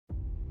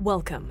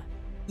Welcome.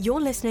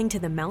 You're listening to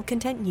the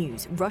Malcontent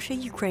News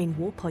Russia-Ukraine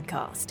War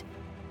Podcast,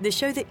 the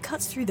show that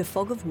cuts through the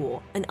fog of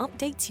war and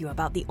updates you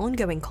about the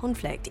ongoing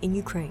conflict in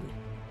Ukraine.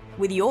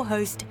 With your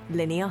host,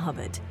 Linnea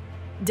Hubbard.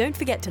 Don't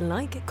forget to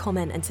like,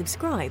 comment, and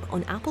subscribe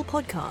on Apple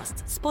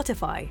Podcasts,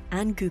 Spotify,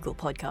 and Google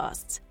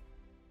Podcasts.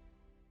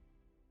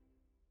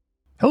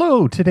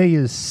 Hello, today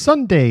is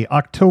Sunday,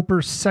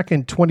 October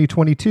 2nd,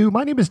 2022.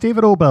 My name is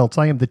David Obelt.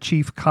 I am the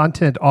Chief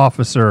Content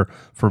Officer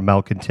for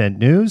Malcontent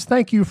News.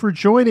 Thank you for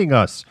joining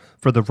us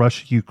for the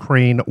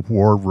Russia-Ukraine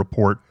War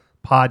Report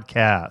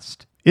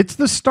podcast. It's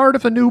the start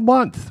of a new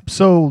month,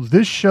 so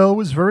this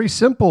show is very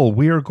simple.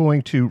 We are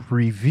going to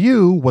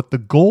review what the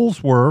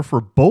goals were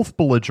for both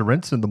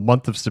belligerents in the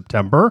month of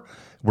September.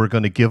 We're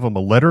going to give them a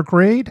letter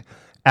grade,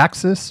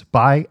 axis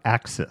by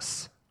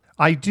axis.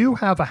 I do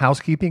have a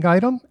housekeeping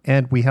item,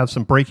 and we have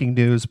some breaking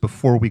news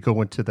before we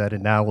go into that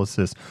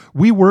analysis.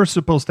 We were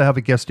supposed to have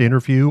a guest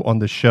interview on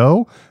the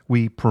show.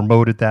 We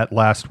promoted that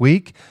last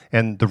week,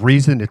 and the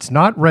reason it's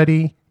not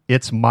ready,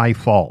 it's my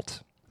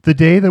fault. The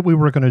day that we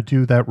were going to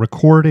do that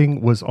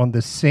recording was on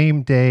the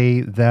same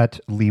day that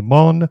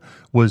Limon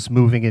was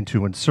moving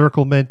into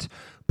encirclement.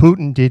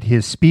 Putin did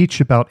his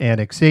speech about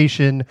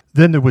annexation.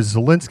 Then there was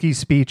Zelensky's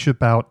speech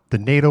about the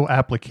NATO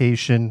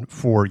application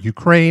for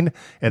Ukraine,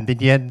 and then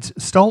Jens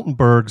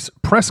Stoltenberg's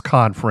press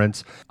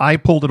conference. I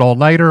pulled an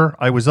all-nighter.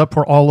 I was up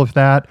for all of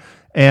that,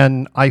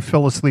 and I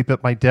fell asleep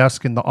at my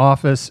desk in the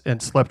office and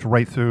slept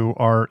right through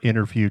our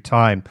interview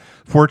time.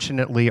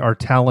 Fortunately, our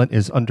talent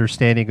is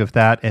understanding of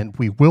that, and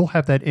we will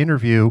have that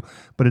interview,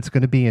 but it's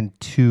going to be in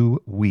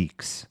 2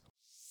 weeks.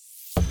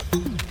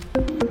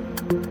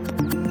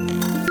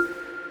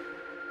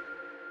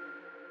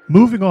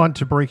 Moving on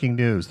to breaking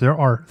news, there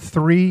are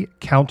 3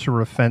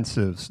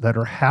 counteroffensives that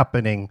are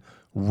happening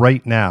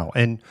right now.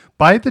 And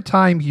by the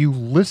time you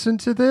listen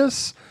to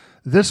this,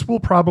 this will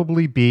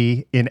probably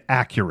be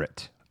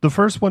inaccurate. The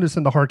first one is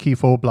in the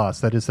Kharkiv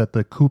Oblast, that is at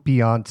the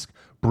Kupiansk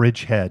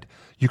bridgehead.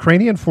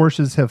 Ukrainian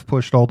forces have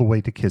pushed all the way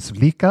to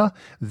Kislivka.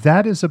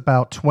 That is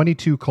about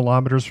 22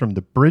 kilometers from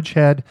the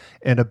bridgehead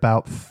and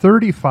about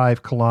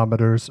 35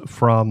 kilometers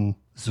from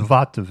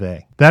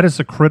Zvatove. That is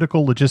a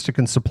critical logistic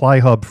and supply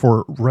hub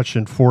for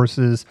Russian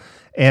forces,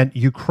 and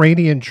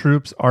Ukrainian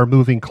troops are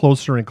moving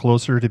closer and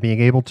closer to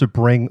being able to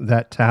bring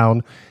that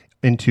town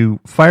into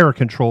fire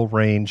control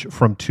range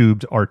from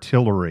tubed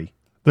artillery.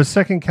 The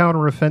second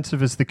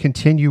counteroffensive is the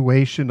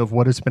continuation of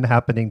what has been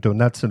happening in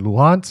Donetsk and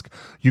Luhansk.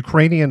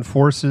 Ukrainian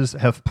forces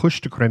have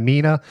pushed to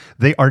Crimea.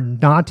 They are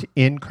not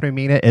in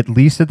Crimea, at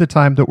least at the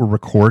time that we're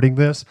recording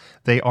this.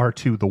 They are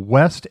to the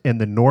west and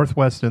the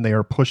northwest, and they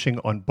are pushing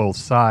on both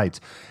sides.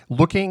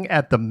 Looking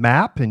at the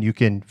map, and you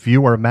can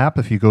view our map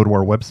if you go to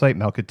our website,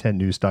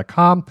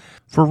 malcontentnews.com,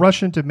 for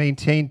Russia to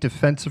maintain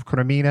defense of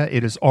Crimea,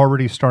 it is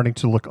already starting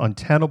to look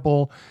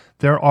untenable.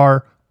 There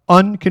are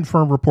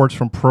unconfirmed reports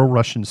from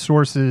pro-Russian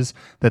sources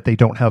that they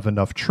don't have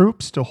enough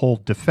troops to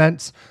hold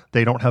defense.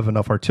 They don't have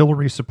enough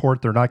artillery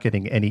support. They're not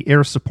getting any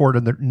air support,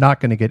 and they're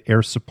not going to get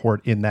air support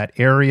in that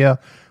area.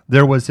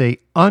 There was a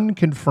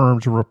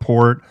unconfirmed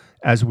report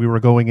as we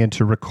were going in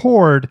to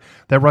record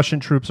that Russian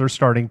troops are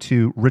starting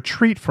to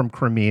retreat from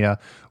Crimea.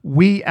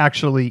 We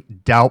actually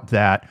doubt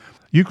that.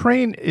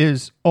 Ukraine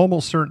is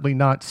almost certainly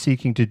not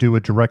seeking to do a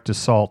direct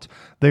assault.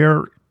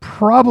 They're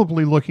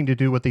probably looking to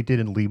do what they did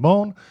in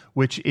Limon,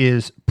 which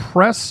is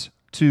press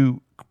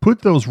to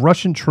put those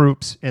Russian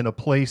troops in a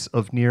place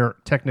of near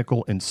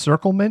technical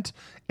encirclement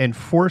and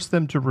force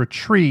them to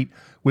retreat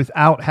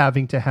without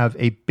having to have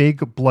a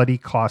big, bloody,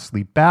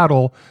 costly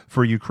battle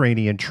for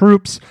Ukrainian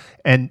troops,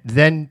 and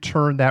then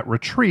turn that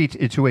retreat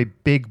into a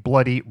big,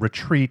 bloody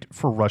retreat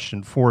for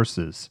Russian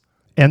forces.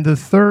 And the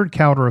third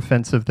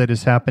counteroffensive that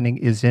is happening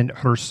is in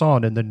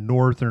Kherson, in the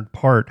northern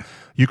part.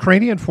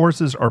 Ukrainian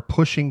forces are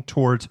pushing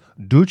towards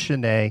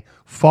Duchenne,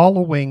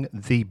 following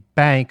the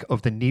bank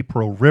of the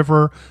Dnipro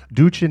River.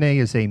 Duchenne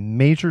is a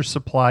major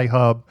supply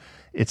hub.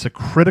 It's a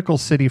critical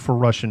city for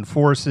Russian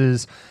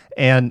forces,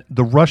 and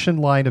the Russian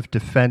line of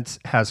defense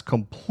has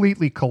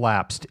completely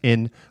collapsed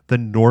in the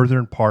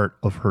northern part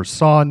of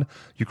Kherson.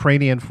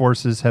 Ukrainian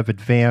forces have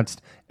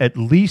advanced at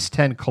least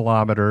 10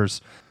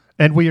 kilometers.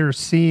 And we are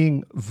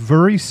seeing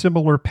very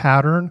similar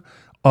pattern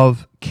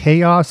of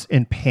chaos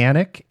and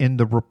panic in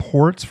the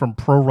reports from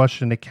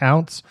pro-Russian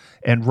accounts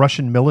and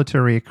Russian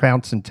military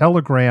accounts in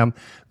Telegram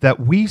that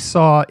we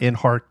saw in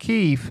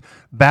Kharkiv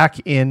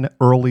back in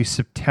early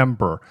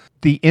September.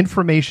 The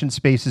information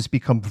space has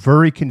become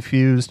very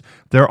confused.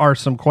 There are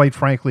some, quite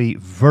frankly,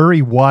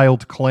 very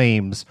wild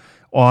claims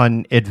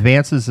on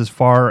advances as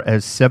far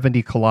as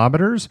 70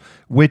 kilometers,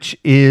 which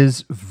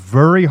is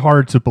very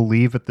hard to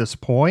believe at this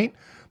point.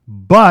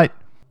 But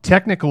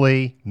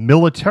technically,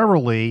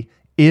 militarily,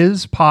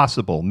 is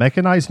possible.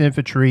 Mechanized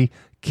infantry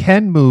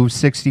can move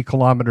 60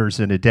 kilometers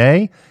in a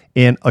day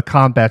in a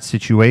combat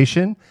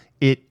situation.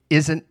 It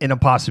isn't an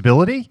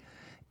impossibility.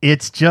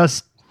 It's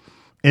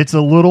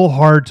a little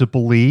hard to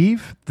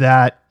believe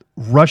that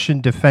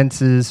Russian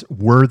defenses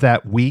were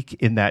that weak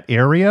in that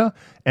area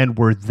and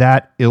were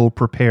that ill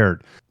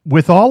prepared.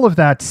 With all of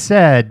that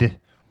said,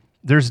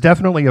 there's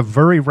definitely a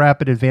very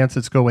rapid advance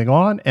that's going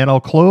on. And I'll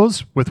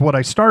close with what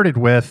I started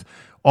with.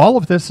 All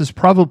of this is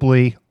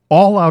probably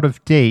all out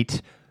of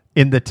date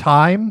in the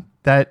time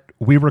that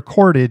we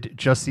recorded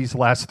just these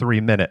last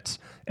 3 minutes.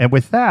 And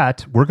with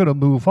that, we're going to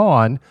move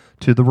on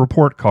to the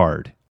report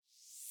card.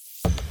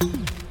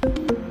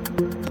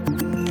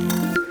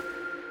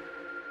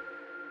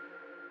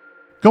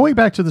 Going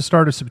back to the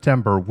start of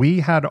September, we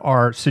had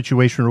our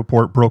situation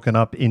report broken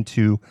up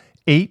into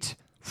 8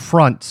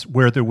 fronts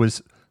where there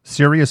was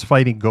serious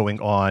fighting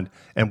going on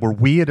and where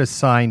we had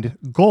assigned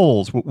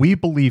goals, what we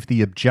believe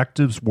the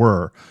objectives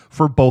were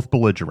for both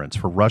belligerents,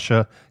 for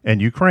Russia and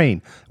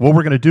Ukraine. What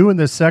we're going to do in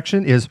this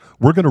section is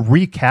we're going to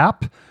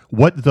recap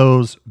what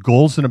those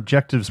goals and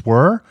objectives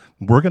were.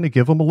 We're going to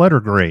give them a letter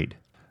grade.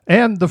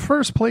 And the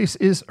first place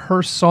is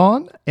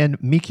Kherson and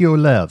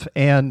Mykolaiv.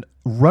 And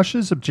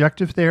Russia's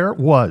objective there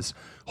was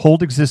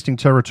hold existing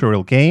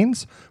territorial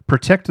gains,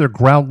 protect their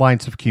ground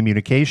lines of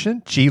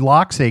communication,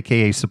 GLOCs,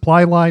 aka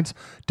supply lines,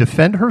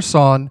 defend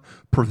Kherson,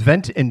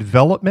 prevent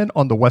envelopment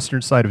on the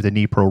western side of the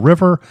Dnipro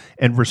River,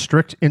 and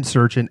restrict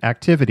insurgent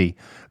activity.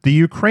 The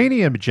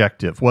Ukrainian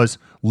objective was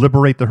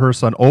liberate the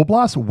Kherson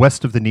Oblast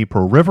west of the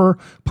Dnipro River,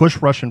 push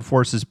Russian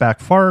forces back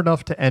far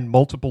enough to end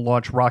multiple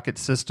launch rocket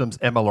systems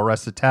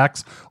MLRS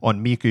attacks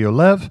on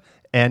Mykolaiv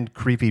and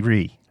Kryvyi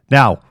Rih.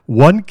 Now,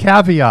 one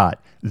caveat.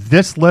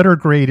 This letter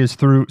grade is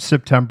through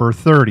September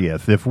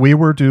 30th. If we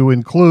were to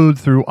include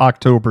through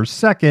October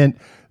 2nd,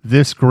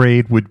 this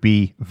grade would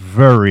be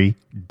very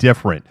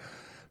different.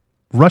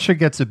 Russia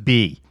gets a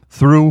B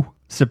through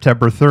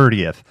September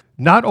 30th.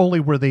 Not only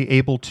were they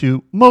able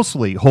to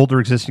mostly hold their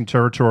existing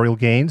territorial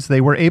gains, they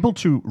were able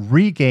to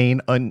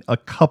regain a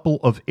couple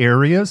of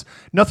areas.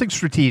 Nothing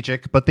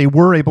strategic, but they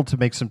were able to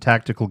make some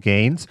tactical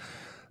gains.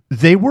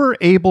 They were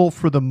able,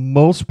 for the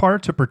most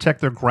part, to protect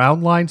their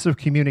ground lines of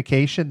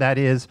communication. That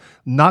is,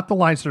 not the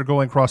lines that are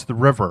going across the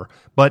river,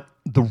 but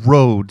the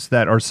roads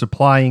that are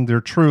supplying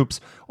their troops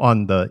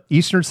on the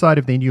eastern side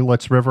of the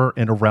Inulets River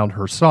and around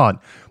Kherson.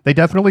 They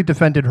definitely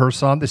defended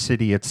Kherson, the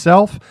city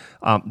itself.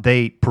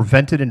 They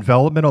prevented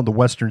envelopment on the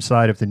western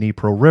side of the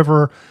Dnipro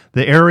River.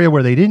 The area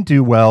where they didn't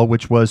do well,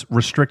 which was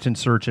restrict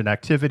insurgent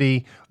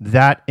activity,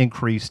 that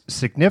increased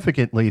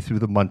significantly through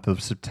the month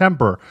of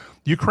September.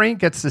 Ukraine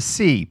gets a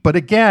C, but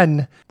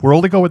again, we're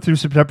only going through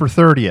September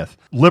 30th.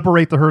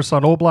 Liberate the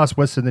Kherson Oblast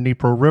west of the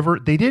Dnipro River.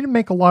 They didn't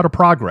make a lot of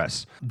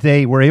progress.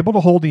 They were able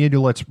to hold the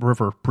Inulets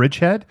River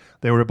bridgehead.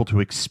 They were able to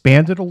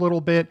expand it a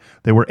little bit.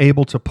 They were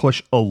able to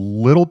push a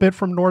little bit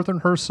from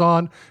northern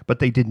Kherson, but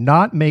they did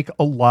not make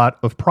a lot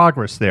of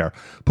progress there.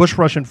 Push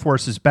Russian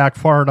forces back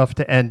far enough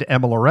to end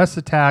MLRS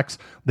attacks.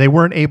 They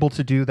weren't able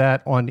to do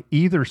that on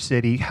either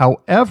city.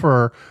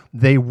 However,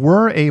 they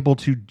were able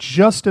to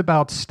just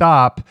about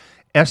stop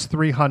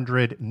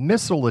S-300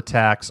 missile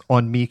attacks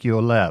on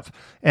Mykolaiv.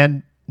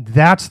 And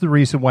that's the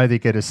reason why they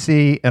get a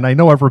C. And I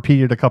know I've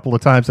repeated a couple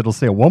of times, and I'll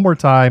say it one more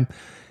time.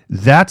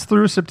 That's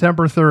through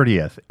September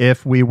 30th.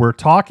 If we were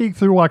talking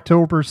through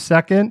October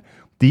 2nd,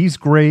 these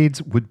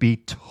grades would be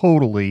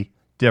totally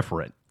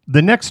different.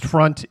 The next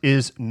front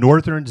is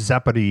northern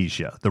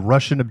Zaporizhia. The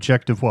Russian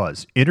objective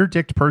was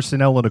interdict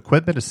personnel and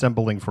equipment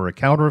assembling for a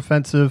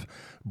counteroffensive,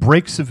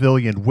 break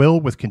civilian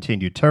will with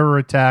continued terror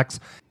attacks,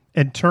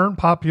 and turn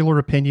popular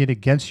opinion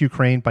against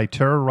Ukraine by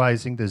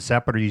terrorizing the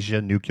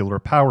Zaporizhia nuclear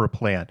power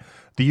plant.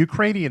 The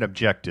Ukrainian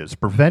objectives: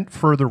 prevent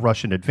further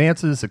Russian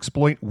advances,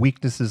 exploit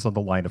weaknesses on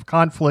the line of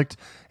conflict,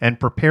 and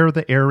prepare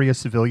the area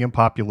civilian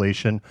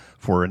population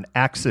for an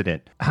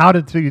accident. How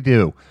did they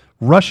do?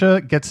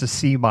 Russia gets a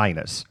C-.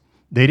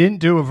 They didn't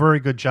do a very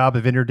good job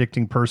of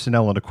interdicting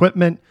personnel and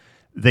equipment.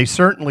 They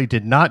certainly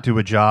did not do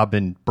a job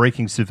in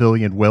breaking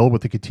civilian will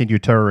with the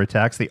continued terror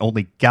attacks. They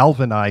only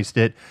galvanized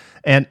it,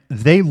 and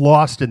they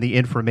lost in the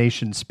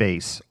information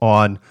space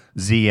on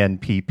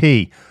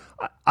ZNPP.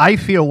 I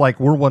feel like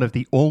we're one of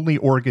the only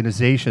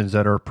organizations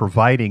that are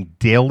providing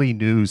daily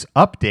news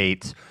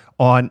updates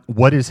on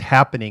what is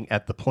happening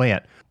at the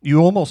plant.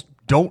 You almost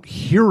don't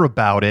hear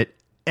about it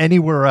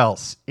anywhere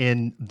else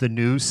in the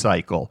news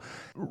cycle.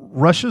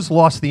 Russia's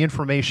lost the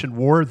information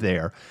war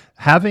there.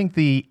 Having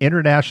the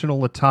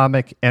International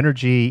Atomic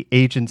Energy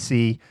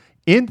Agency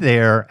in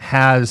there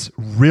has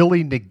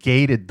really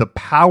negated the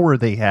power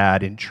they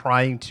had in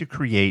trying to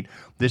create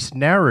this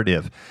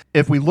narrative.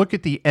 If we look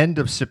at the end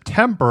of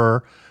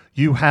September,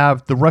 you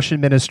have the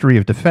Russian Ministry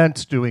of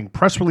Defense doing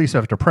press release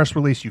after press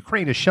release.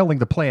 Ukraine is shelling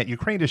the plant.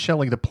 Ukraine is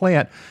shelling the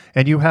plant.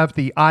 And you have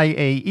the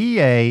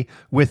IAEA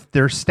with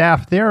their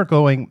staff there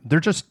going, they're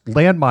just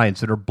landmines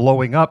that are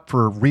blowing up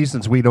for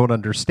reasons we don't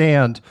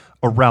understand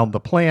around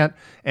the plant.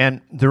 And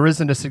there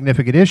isn't a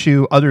significant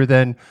issue other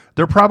than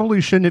there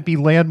probably shouldn't be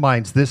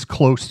landmines this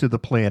close to the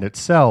plant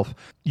itself.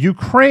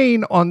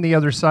 Ukraine, on the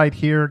other side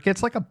here,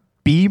 gets like a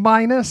B-.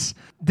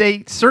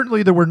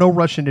 There were no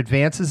Russian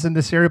advances in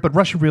this area, but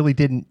Russia really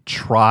didn't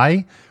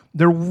try.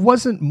 There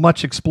wasn't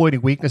much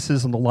exploiting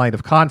weaknesses in the line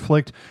of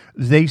conflict.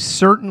 They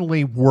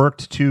certainly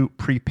worked to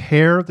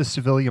prepare the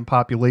civilian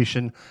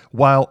population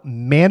while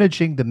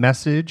managing the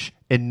message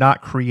and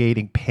not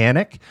creating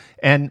panic.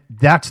 And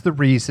that's the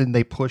reason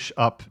they push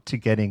up to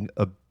getting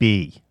a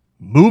B.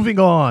 Moving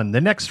on,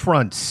 the next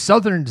front,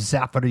 southern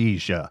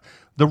Zaporizhia.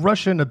 The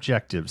Russian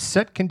objectives: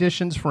 set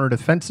conditions for an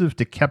offensive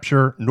to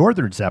capture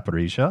northern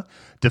Zaporizhia,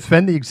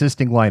 defend the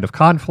existing line of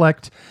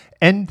conflict,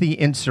 end the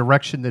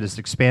insurrection that has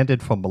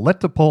expanded from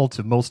Melitopol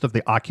to most of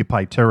the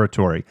occupied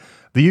territory.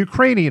 The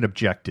Ukrainian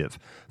objective: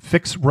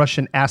 fix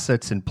Russian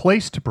assets in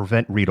place to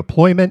prevent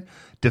redeployment,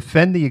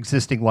 defend the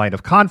existing line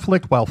of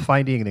conflict while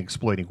finding and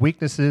exploiting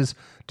weaknesses,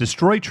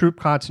 destroy troop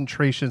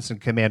concentrations and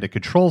command and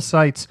control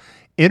sites,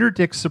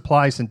 interdict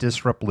supplies and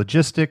disrupt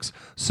logistics,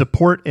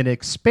 support and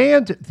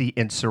expand the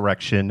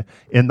insurrection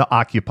in the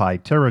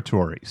occupied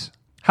territories.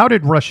 How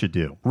did Russia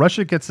do?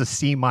 Russia gets a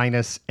C-,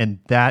 and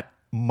that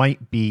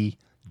might be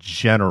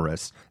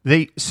generous.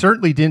 They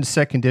certainly didn't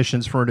set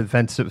conditions for an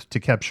offensive to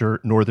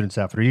capture northern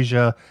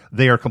Zaporizhia.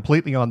 They are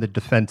completely on the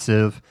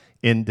defensive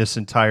in this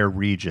entire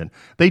region.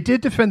 They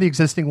did defend the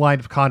existing line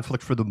of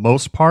conflict for the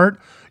most part.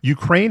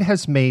 Ukraine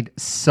has made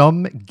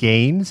some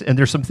gains, and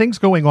there's some things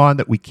going on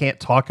that we can't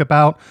talk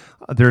about.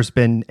 There's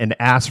been an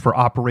ask for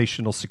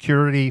operational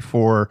security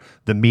for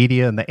the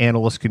media and the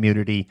analyst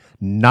community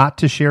not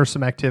to share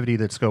some activity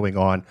that's going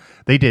on.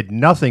 They did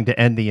nothing to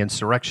end the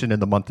insurrection in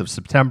the month of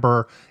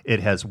September.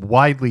 It has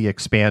widely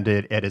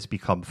expanded. It has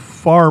become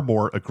far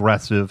more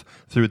aggressive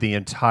through the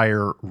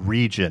entire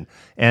region.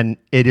 And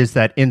it is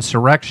that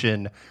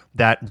insurrection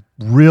that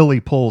really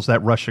pulls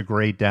that Russia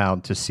grade down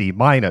to C-.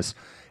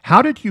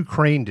 How did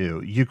Ukraine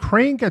do?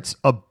 Ukraine gets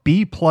a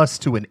B+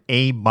 to an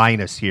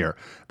A- here.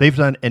 They've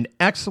done an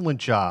excellent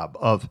job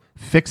of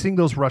fixing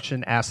those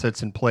Russian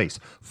assets in place,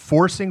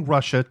 forcing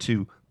Russia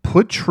to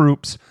put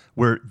troops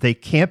where they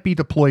can't be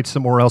deployed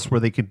somewhere else where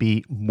they can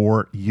be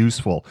more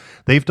useful.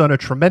 They've done a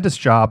tremendous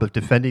job of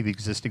defending the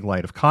existing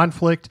line of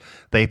conflict.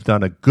 They've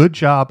done a good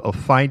job of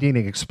finding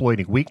and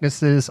exploiting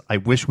weaknesses. I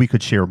wish we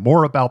could share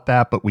more about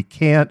that, but we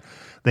can't.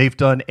 They've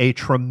done a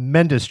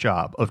tremendous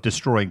job of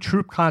destroying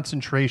troop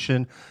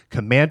concentration,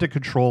 command and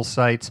control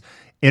sites,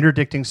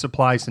 interdicting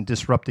supplies and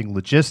disrupting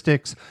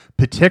logistics.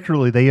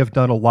 Particularly, they have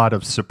done a lot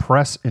of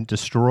suppress and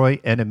destroy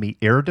enemy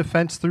air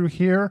defense through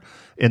here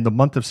in the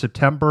month of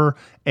September.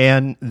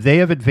 And they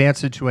have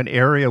advanced into an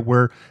area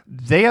where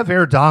they have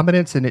air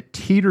dominance and it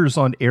teeters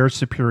on air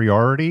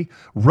superiority.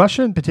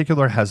 Russia in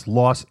particular has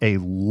lost a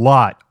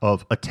lot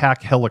of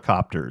attack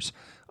helicopters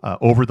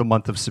over the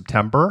month of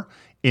September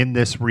in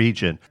this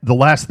region. The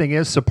last thing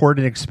is support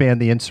and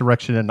expand the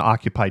insurrection in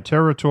occupied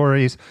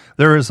territories.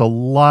 There is a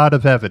lot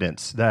of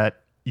evidence that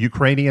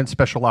Ukrainian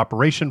special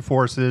operation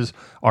forces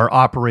are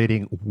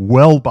operating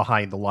well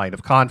behind the line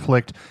of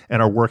conflict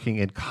and are working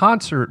in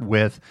concert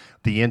with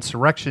the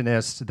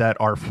insurrectionists that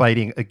are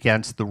fighting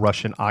against the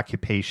Russian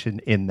occupation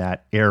in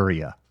that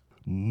area.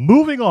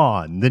 Moving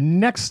on, the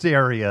next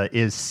area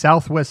is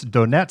Southwest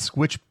Donetsk,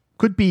 which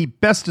could be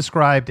best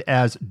described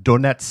as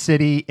Donetsk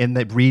City in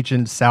the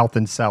region south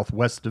and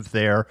southwest of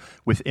there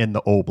within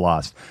the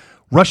oblast.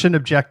 Russian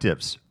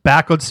objectives: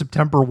 back on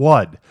September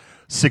 1,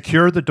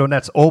 secure the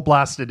Donetsk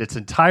Oblast in its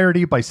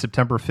entirety by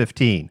September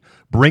 15,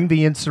 bring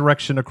the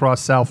insurrection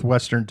across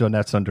southwestern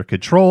Donetsk under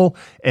control,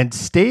 and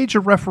stage a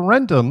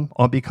referendum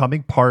on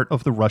becoming part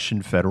of the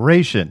Russian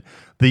Federation.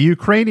 The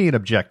Ukrainian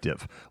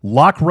objective: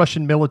 lock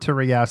Russian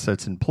military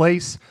assets in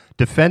place,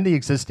 defend the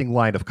existing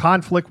line of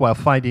conflict while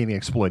finding and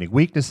exploiting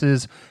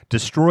weaknesses,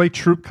 destroy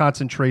troop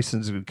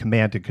concentrations and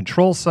command and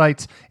control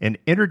sites, and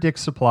interdict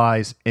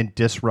supplies and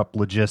disrupt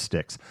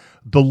logistics.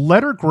 The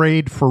letter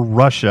grade for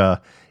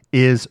Russia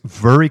is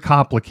very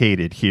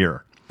complicated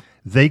here.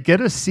 They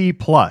get a C+.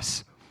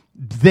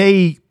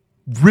 They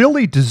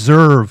really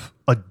deserve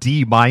a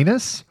D-,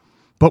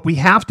 but we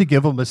have to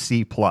give them a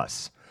C+.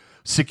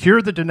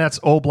 Secure the Donetsk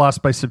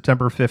Oblast by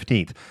September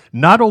 15th.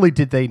 Not only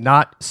did they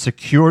not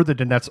secure the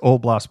Donetsk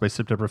Oblast by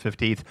September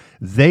 15th,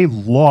 they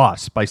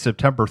lost by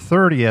September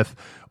 30th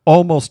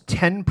almost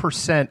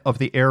 10% of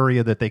the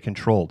area that they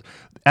controlled.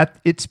 At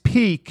its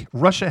peak,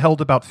 Russia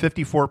held about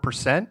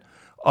 54%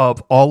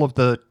 of all of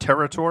the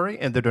territory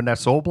in the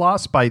Donetsk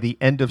Oblast. By the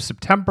end of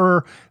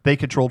September, they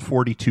controlled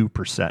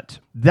 42%.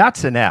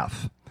 That's an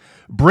F.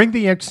 Bring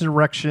the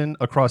insurrection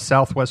across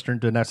southwestern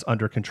Donetsk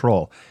under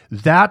control.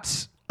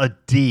 That's a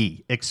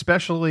D,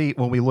 especially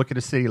when we look at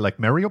a city like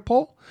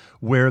Mariupol,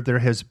 where there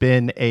has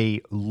been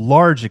a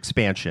large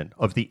expansion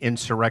of the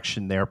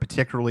insurrection there,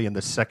 particularly in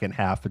the second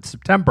half of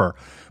September.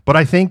 But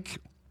I think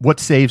what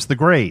saves the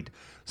grade: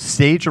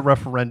 stage a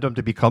referendum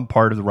to become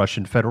part of the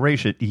Russian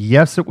Federation.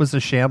 Yes, it was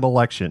a sham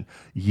election.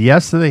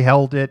 Yes, they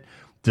held it,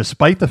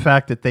 despite the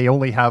fact that they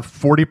only have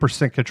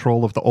 40%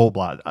 control of the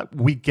Oblast.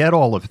 We get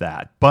all of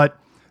that, but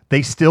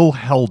they still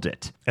held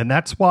it. And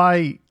that's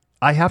why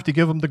I have to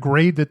give them the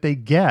grade that they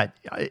get.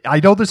 I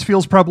know this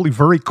feels probably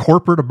very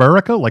corporate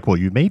America, like, well,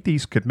 you made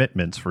these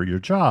commitments for your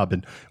job,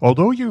 and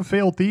although you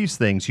failed these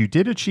things, you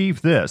did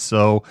achieve this,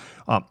 so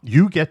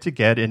you get to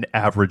get an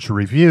average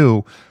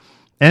review.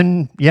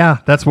 And yeah,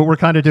 that's what we're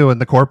kind of doing,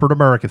 the corporate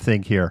America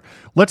thing here.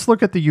 Let's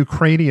look at the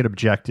Ukrainian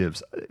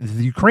objectives.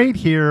 The Ukraine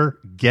here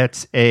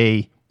gets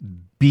a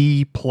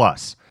B+.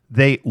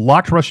 They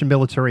locked Russian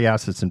military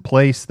assets in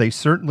place. They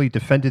certainly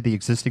defended the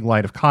existing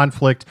line of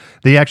conflict.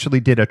 They actually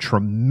did a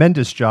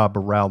tremendous job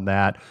around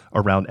that,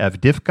 around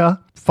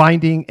Avdiivka,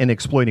 finding and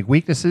exploiting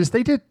weaknesses.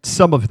 They did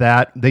some of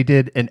that. They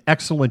did an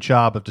excellent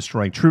job of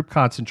destroying troop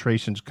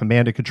concentrations,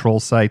 command and control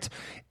sites,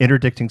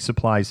 interdicting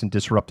supplies, and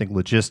disrupting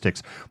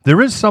logistics.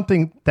 There is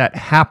something that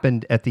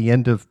happened at the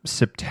end of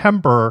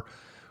September,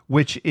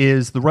 which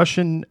is the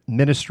Russian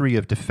Ministry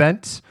of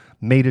Defense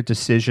made a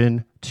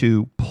decision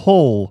to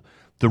pull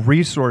the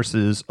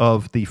resources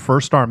of the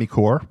 1st Army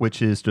Corps,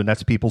 which is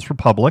Donetsk People's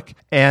Republic,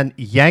 and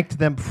yanked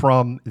them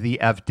from the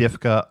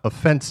Avdiivka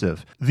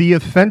offensive. The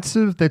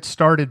offensive that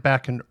started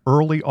back in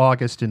early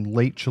August and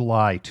late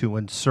July to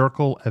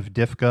encircle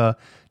Avdiivka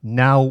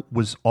now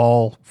was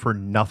all for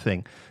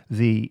nothing.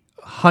 The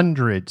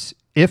hundreds,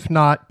 if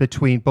not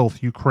between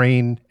both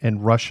Ukraine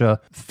and Russia,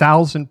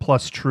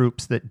 1,000+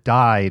 troops that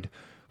died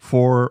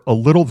for a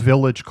little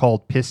village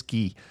called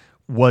Pisky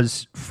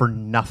was for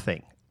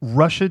nothing.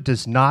 Russia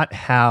does not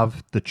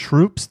have the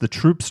troops, the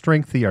troop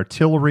strength, the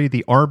artillery,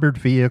 the armored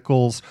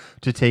vehicles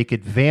to take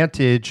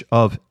advantage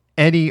of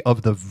any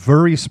of the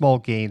very small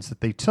gains that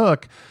they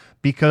took,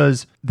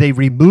 because they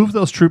removed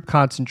those troop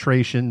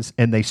concentrations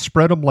and they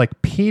spread them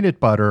like peanut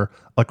butter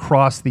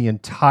across the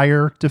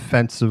entire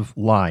defensive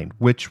line,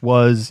 which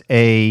was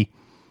it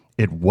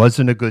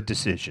wasn't a good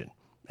decision.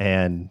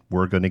 And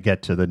we're going to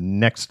get to the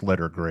next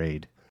letter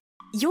grade.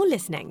 You're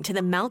listening to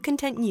the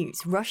Malcontent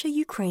News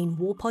Russia-Ukraine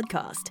War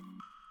Podcast.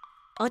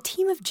 Our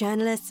team of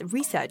journalists,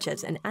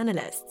 researchers, and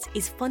analysts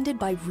is funded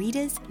by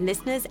readers,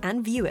 listeners,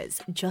 and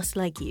viewers just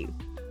like you.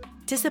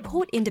 To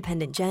support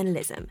independent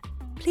journalism,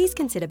 please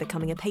consider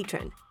becoming a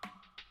patron.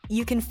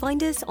 You can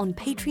find us on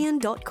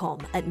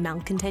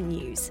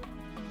patreon.com/malcontentnews.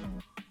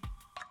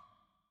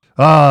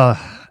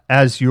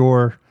 As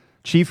your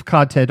chief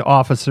content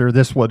officer,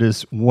 this one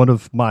is one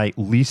of my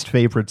least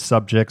favorite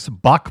subjects,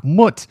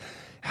 Bakhmut.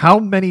 How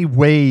many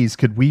ways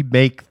could we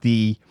make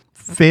the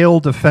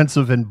failed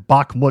offensive in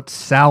Bakhmut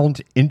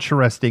sound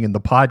interesting in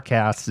the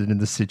podcasts and in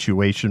the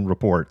situation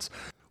reports?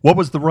 What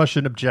was the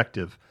Russian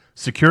objective?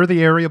 Secure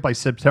the area by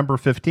September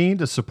 15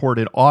 to support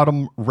an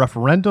autumn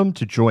referendum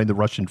to join the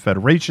Russian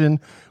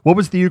Federation. What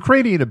was the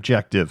Ukrainian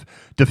objective?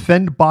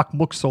 Defend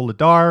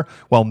Bakhmut-Soledar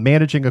while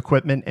managing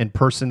equipment and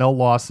personnel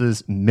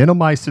losses,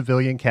 minimize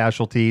civilian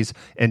casualties,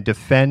 and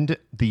defend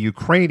the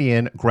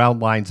Ukrainian ground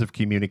lines of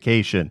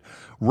communication.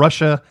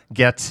 Russia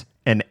gets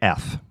an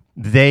F.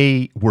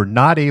 They were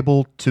not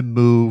able to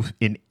move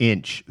an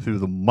inch through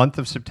the month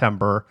of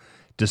September,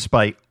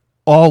 despite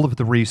all of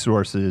the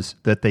resources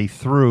that they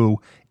threw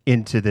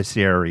into this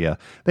area.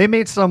 They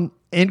made some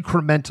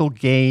incremental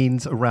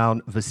gains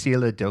around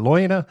Vasily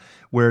Deloyna,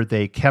 where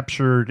they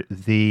captured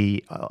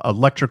the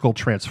electrical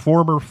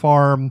transformer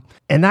farm,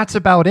 and that's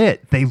about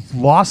it. They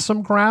lost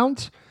some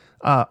ground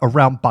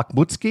around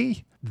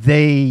Bakhmutsky.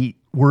 They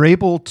were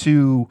able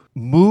to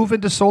move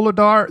into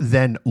Soledar,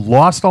 then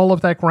lost all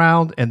of that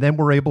ground, and then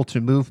were able to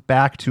move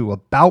back to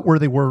about where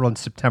they were on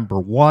September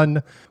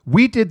 1.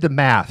 We did the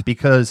math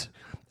because,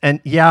 and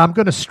yeah, I'm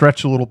going to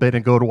stretch a little bit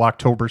and go to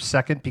October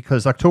 2nd,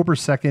 because October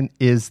 2nd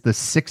is the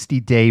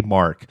 60-day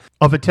mark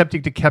of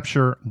attempting to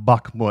capture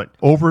Bakhmut.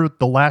 Over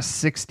the last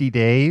 60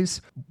 days,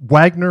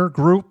 Wagner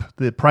Group,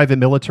 the private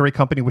military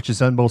company which has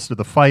done most of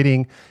the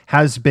fighting,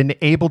 has been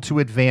able to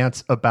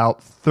advance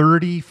about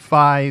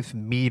 35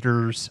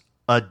 meters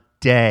a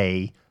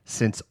day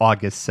since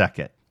August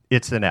 2nd.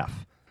 It's an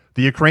F.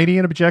 The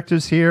Ukrainian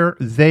objectives here,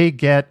 they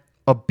get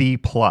a B+.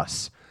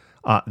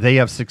 They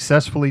have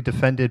successfully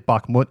defended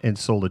Bakhmut and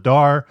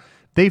Soledar.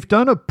 They've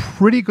done a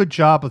pretty good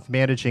job of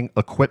managing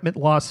equipment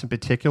loss in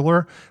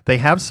particular. They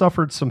have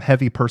suffered some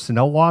heavy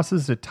personnel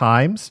losses at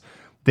times.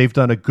 They've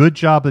done a good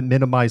job at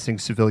minimizing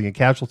civilian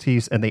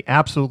casualties, and they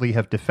absolutely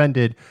have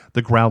defended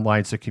the ground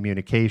lines of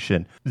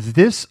communication.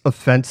 This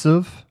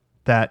offensive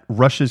that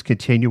Russia's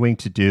continuing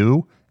to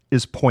do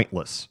is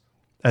pointless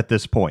at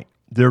this point.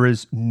 There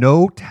is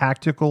no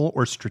tactical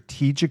or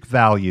strategic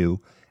value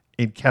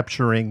in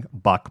capturing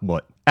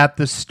Bakhmut. At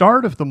the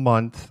start of the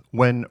month,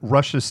 when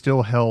Russia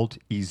still held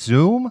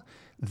Izum,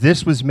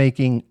 this was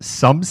making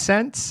some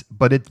sense,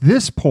 but at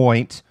this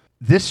point,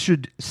 this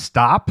should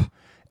stop,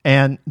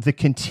 and the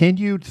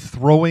continued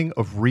throwing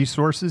of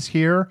resources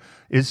here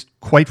is,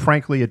 quite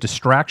frankly, a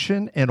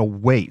distraction and a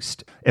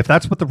waste. If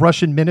that's what the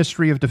Russian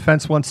Ministry of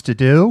Defense wants to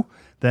do,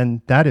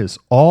 then that is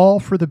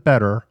all for the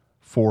better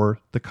for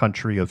the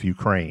country of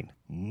Ukraine.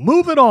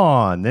 Moving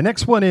on. The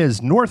next one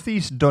is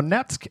Northeast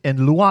Donetsk and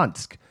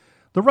Luhansk.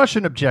 The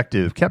Russian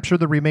objective, capture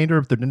the remainder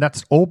of the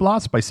Donetsk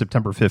Oblast by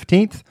September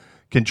 15th,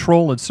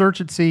 control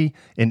insurgency,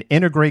 and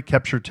integrate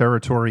captured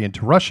territory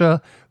into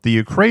Russia. The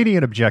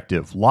Ukrainian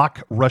objective,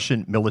 lock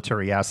Russian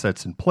military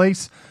assets in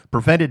place,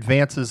 prevent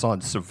advances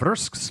on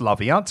Seversk,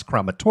 Slavyansk,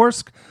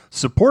 Kramatorsk,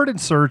 support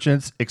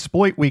insurgents,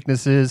 exploit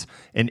weaknesses,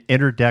 and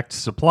interdict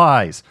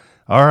supplies.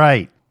 All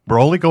right,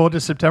 we're only going to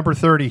September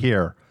 30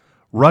 here.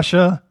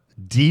 Russia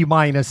D-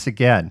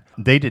 again.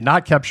 They did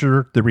not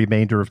capture the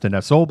remainder of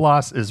Donetsk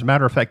Oblast. As a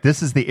matter of fact,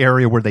 this is the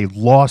area where they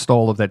lost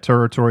all of that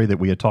territory that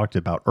we had talked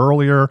about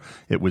earlier.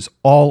 It was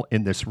all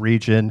in this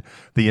region.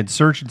 The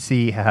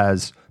insurgency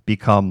has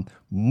become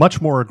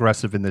much more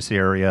aggressive in this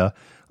area.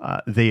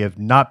 They have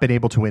not been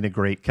able to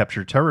integrate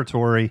captured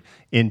territory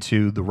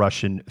into the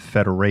Russian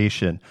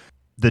Federation.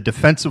 The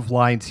defensive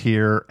lines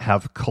here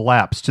have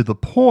collapsed to the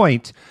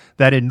point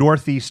that in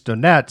northeast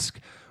Donetsk,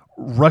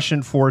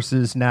 Russian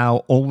forces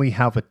now only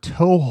have a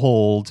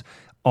toehold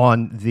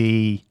on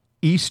the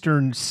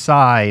eastern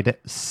side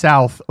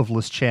south of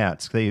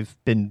Lysychansk. They've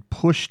been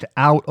pushed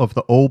out of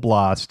the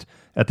oblast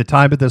at the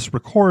time of this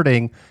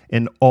recording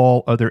in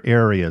all other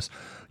areas.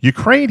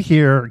 Ukraine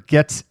here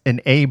gets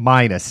an A-,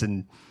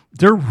 and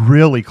they're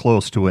really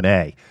close to an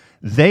A.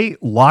 They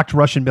locked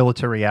Russian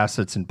military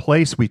assets in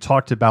place. We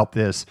talked about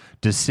this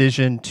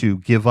decision to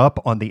give up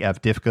on the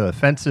Avdiivka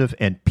offensive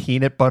and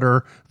peanut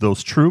butter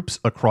those troops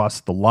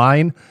across the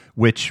line,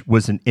 which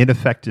was an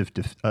ineffective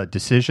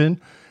decision.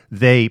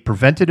 They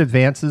prevented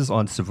advances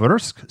on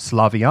Seversk,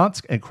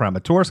 Slavyansk, and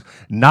Kramatorsk.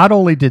 Not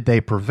only did they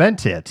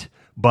prevent it,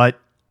 but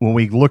when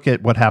we look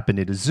at what happened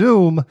at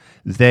Izum,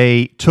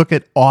 they took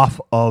it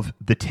off of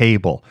the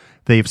table.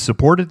 They've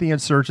supported the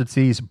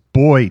insurgencies.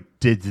 Boy,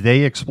 did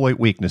they exploit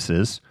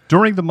weaknesses.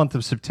 During the month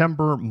of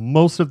September,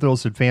 most of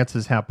those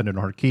advances happened in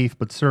Kharkiv,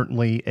 but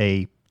certainly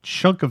a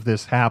chunk of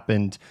this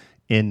happened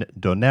in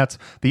Donetsk.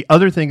 The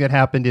other thing that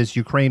happened is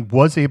Ukraine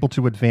was able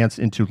to advance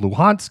into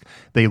Luhansk.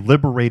 They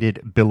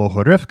liberated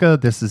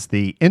Bilohorivka. This is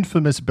the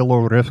infamous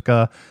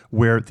Bilohorivka,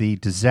 where the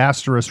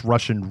disastrous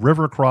Russian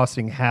river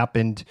crossing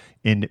happened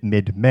in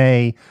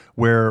mid-May,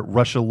 where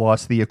Russia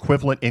lost the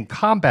equivalent in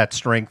combat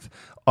strength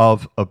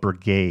of a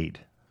brigade.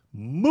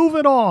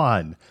 Moving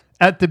on.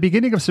 At the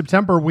beginning of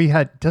September,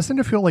 doesn't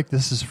it feel like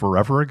this is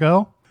forever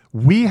ago?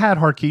 We had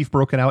Kharkiv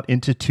broken out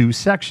into two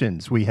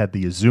sections. We had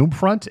the Izum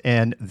front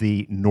and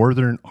the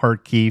northern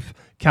Kharkiv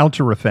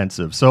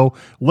counteroffensive. So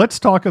let's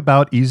talk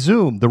about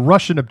Izum, the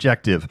Russian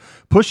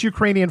objective. Push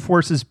Ukrainian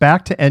forces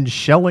back to end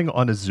shelling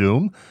on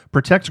Izum,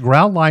 protect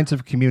ground lines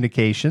of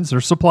communications or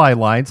supply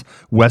lines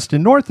west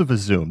and north of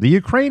Izum. The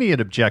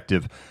Ukrainian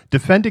objective,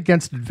 defend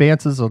against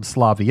advances on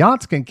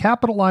Slavyansk and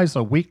capitalize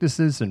on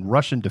weaknesses in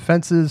Russian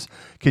defenses,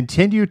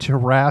 continue to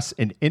harass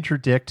and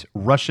interdict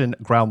Russian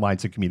ground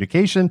lines of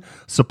communication,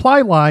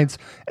 supply lines,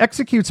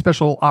 execute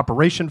special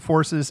operation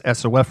forces,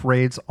 SOF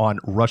raids on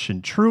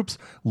Russian troops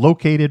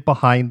located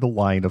behind the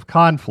line of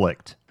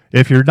conflict.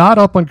 If you're not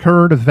up on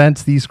current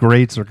events, these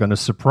grades are going to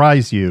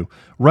surprise you.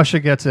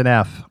 Russia gets an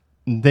F.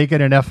 They get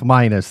an F-.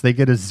 They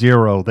get a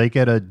 0. They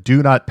get a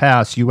do not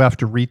pass. You have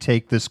to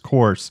retake this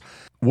course.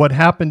 What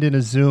happened in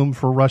Izum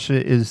for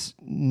Russia is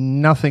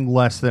nothing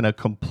less than a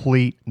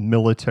complete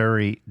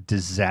military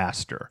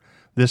disaster.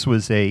 This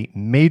was a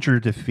major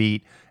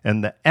defeat,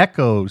 and the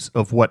echoes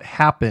of what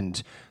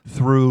happened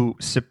through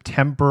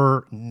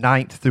September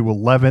 9th through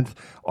 11th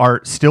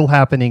are still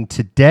happening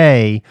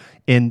today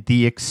in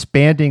the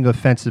expanding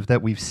offensive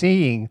that we've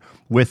seen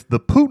with the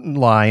Putin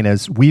line,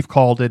 as we've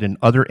called it and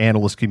other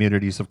analyst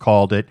communities have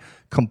called it,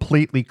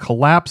 completely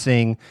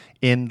collapsing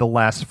in the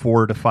last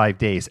 4 to 5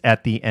 days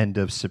at the end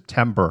of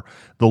September.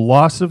 The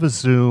loss of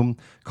Izum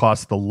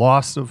caused the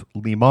loss of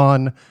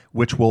Liman,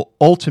 which will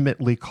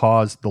ultimately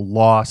cause the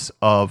loss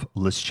of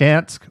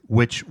Lysychansk,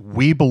 which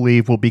we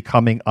believe will be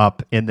coming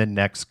up in the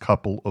next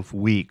couple of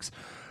weeks.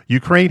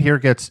 Ukraine here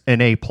gets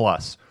an A+.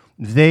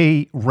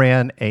 They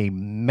ran a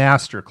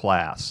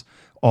masterclass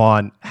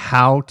on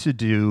how to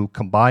do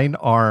combined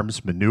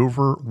arms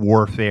maneuver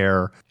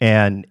warfare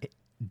and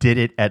did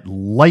it at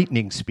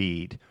lightning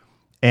speed.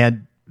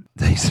 And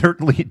they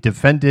certainly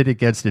defended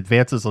against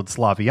advances on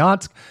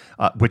Slavyansk,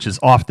 which is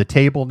off the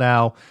table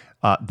now.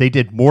 They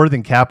did more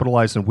than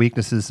capitalize on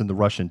weaknesses in the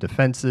Russian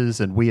defenses,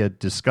 and we had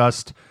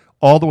discussed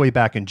all the way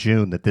back in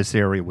June that this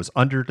area was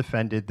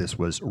underdefended. This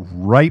was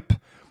ripe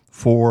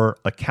for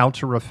a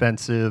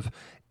counteroffensive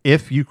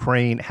if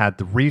Ukraine had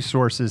the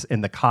resources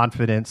and the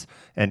confidence,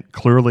 and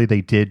clearly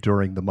they did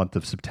during the month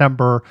of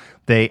September.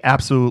 They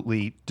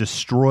absolutely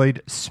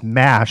destroyed,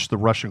 smashed the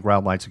Russian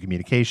ground lines of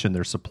communication,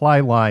 their supply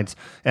lines,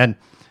 and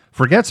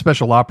forget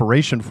special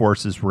operation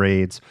forces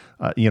raids.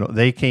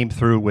 They came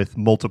through with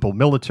multiple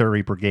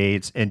military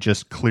brigades and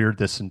just cleared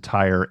this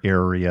entire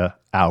area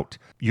out.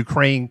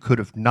 Ukraine could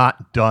have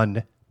not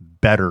done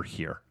better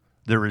here.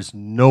 There is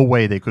no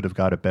way they could have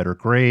got a better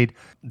grade.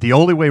 The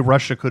only way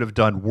Russia could have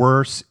done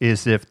worse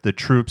is if the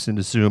troops in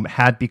Izum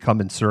had become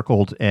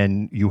encircled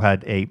and you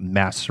had a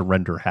mass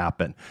surrender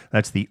happen.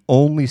 That's the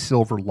only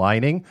silver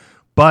lining.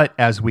 But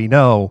as we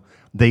know,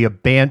 they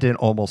abandoned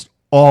almost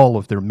all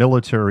of their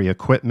military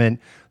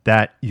equipment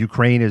that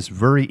Ukraine is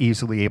very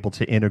easily able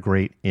to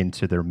integrate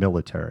into their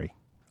military.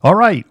 All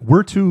right,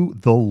 we're to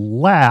the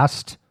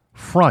last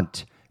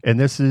front and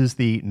this is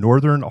the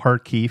Northern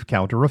Kharkiv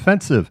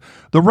counteroffensive.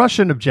 The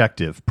Russian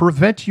objective: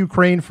 prevent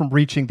Ukraine from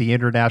reaching the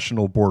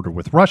international border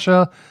with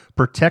Russia,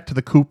 protect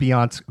the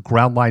Kupiansk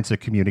ground lines of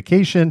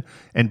communication,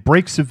 and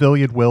break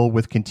civilian will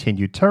with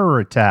continued terror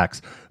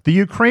attacks. The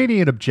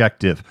Ukrainian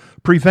objective: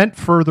 prevent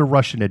further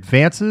Russian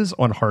advances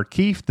on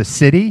Kharkiv, the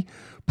city,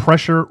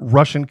 pressure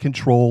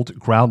Russian-controlled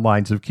ground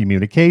lines of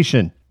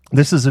communication.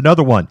 This is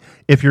another one.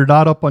 If you're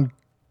not up on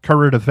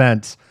current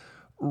events,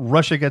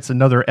 Russia gets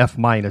another F-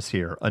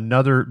 here,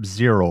 another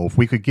 0. If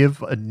we could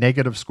give a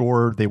negative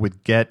score, they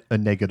would get a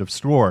negative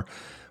score.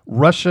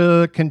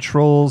 Russia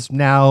controls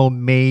now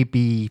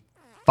maybe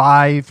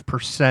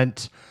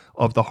 5%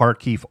 of the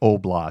Kharkiv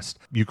Oblast.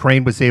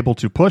 Ukraine was able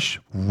to push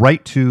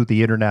right to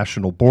the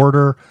international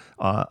border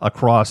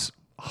across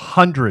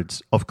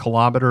hundreds of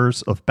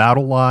kilometers of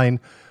battle line.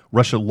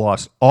 Russia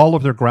lost all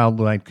of their ground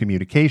line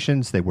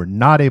communications. They were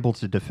not able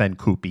to defend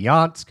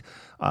Kupiansk.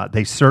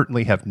 They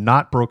certainly have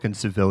not broken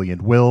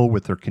civilian will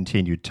with their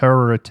continued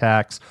terror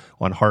attacks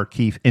on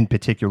Kharkiv, in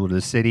particular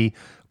the city.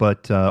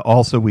 But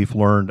also we've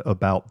learned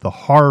about the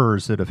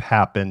horrors that have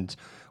happened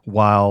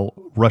while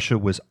Russia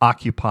was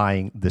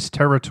occupying this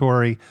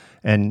territory.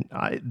 And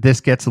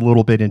this gets a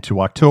little bit into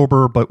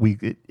October, but we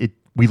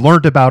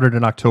learned about it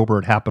in October.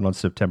 It happened on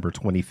September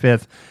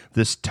 25th.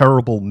 This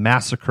terrible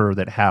massacre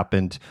that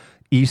happened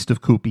east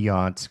of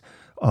Kupiansk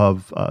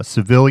of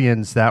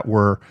civilians that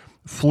were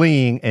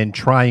fleeing and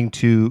trying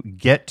to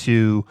get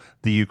to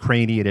the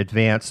Ukrainian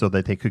advance so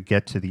that they could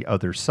get to the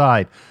other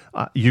side.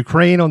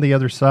 Ukraine on the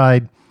other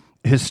side,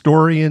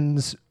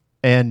 historians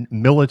and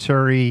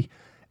military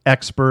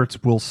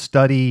experts will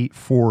study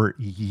for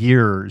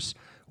years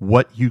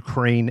what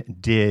Ukraine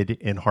did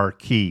in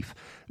Kharkiv.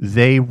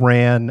 They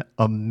ran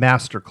a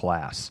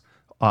masterclass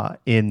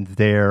in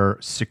their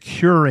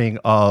securing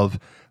of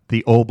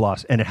the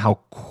oblast and how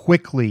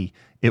quickly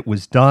it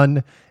was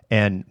done.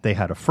 And they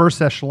had a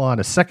first echelon,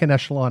 a second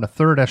echelon, a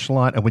third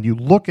echelon. And when you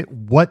look at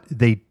what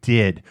they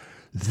did,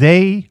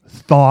 they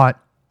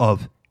thought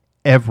of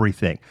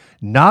everything.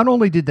 Not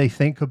only did they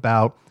think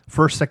about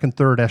first, second,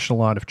 third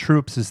echelon of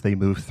troops as they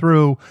move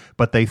through,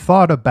 but they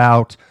thought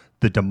about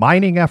the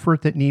demining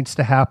effort that needs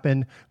to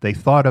happen. They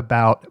thought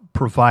about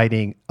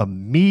providing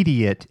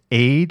immediate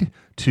aid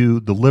to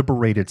the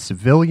liberated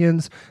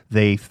civilians.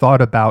 They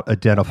thought about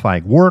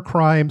identifying war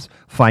crimes,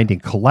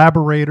 finding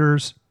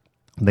collaborators.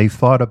 They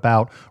thought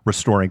about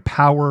restoring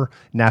power,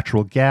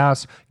 natural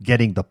gas,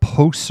 getting the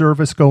post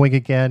service going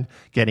again,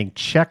 getting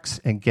checks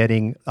and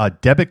getting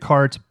debit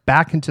cards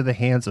back into the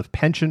hands of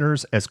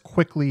pensioners as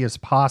quickly as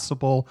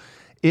possible.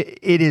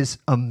 It is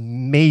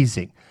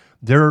amazing.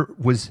 There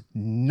was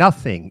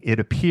nothing, it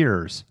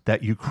appears,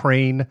 that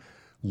Ukraine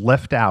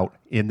left out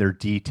in their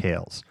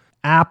details.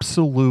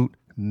 Absolute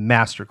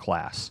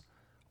masterclass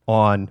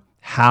on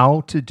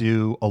how to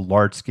do a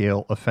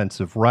large-scale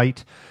offensive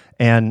right.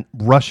 And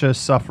Russia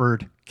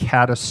suffered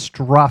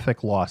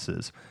catastrophic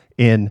losses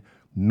in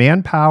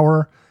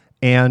manpower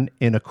and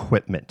in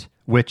equipment,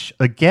 which,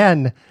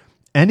 again,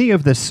 any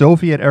of the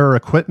Soviet-era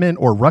equipment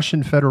or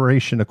Russian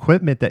Federation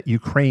equipment that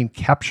Ukraine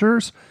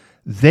captures,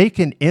 they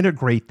can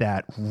integrate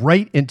that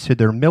right into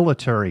their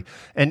military.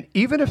 And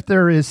even if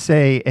there is,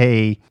 say,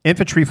 a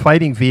infantry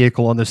fighting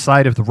vehicle on the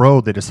side of the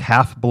road that is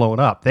half blown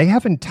up, they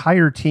have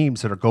entire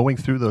teams that are going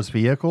through those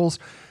vehicles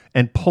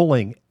and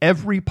pulling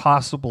every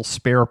possible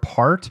spare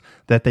part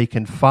that they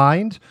can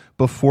find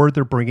before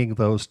they're bringing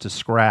those to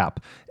scrap.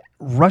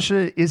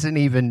 Russia isn't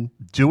even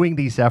doing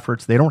these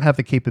efforts. They don't have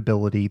the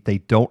capability. They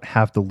don't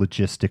have the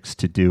logistics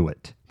to do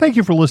it. Thank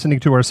you for listening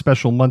to our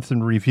special month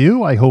in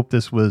review. I hope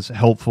this was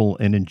helpful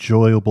and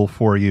enjoyable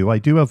for you. I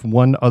do have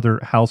one other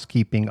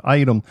housekeeping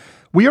item.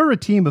 We are a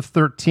team of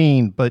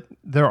 13, but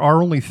there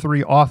are only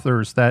 3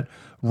 authors that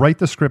write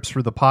the scripts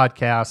for the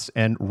podcast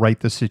and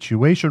write the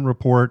situation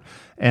report,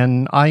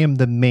 and I am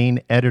the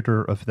main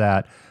editor of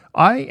that.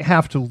 I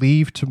have to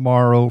leave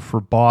tomorrow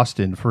for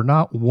Boston for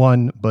not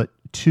one, but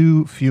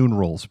 2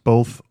 funerals,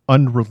 both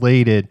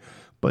unrelated,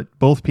 but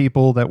both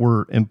people that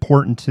were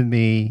important to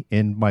me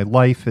in my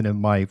life and in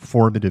my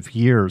formative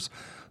years.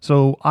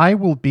 So I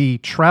will be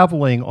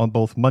traveling on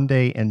both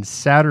Monday and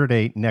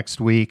Saturday next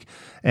week,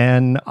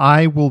 and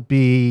I will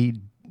be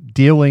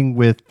dealing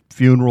with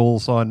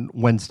funerals on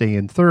Wednesday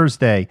and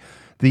Thursday.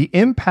 The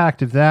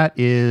impact of that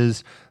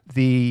is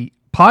the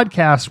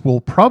podcast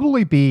will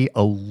probably be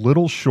a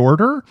little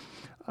shorter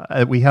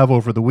we have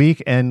over the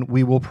week, and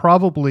we will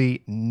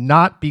probably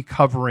not be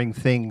covering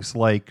things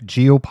like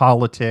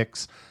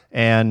geopolitics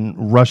and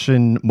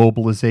Russian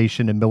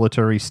mobilization and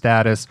military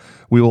status.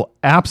 We will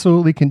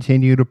absolutely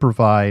continue to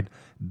provide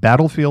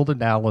battlefield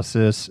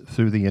analysis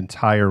through the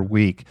entire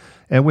week.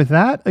 And with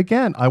that,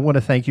 again, I want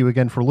to thank you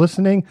again for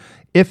listening.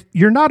 If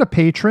you're not a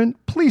patron,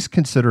 please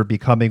consider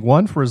becoming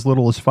one for as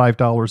little as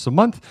 $5 a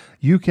month.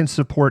 You can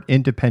support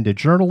independent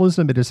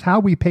journalism. It is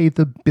how we pay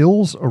the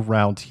bills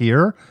around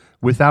here.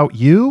 Without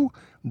you,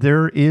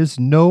 there is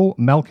no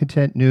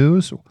Malcontent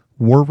News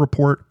War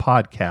Report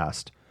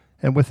podcast.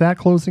 And with that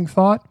closing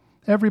thought,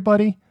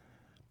 everybody,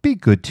 be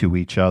good to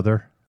each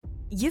other.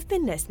 You've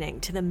been listening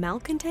to the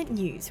Malcontent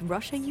News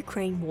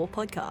Russia-Ukraine War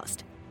podcast.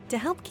 To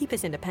help keep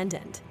us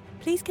independent,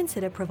 please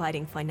consider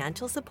providing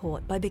financial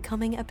support by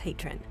becoming a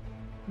patron.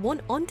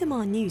 Want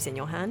on-demand news in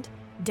your hand?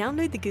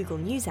 Download the Google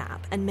News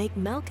app and make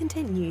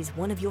Malcontent News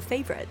one of your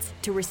favorites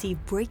to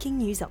receive breaking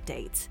news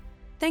updates.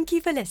 Thank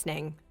you for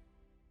listening.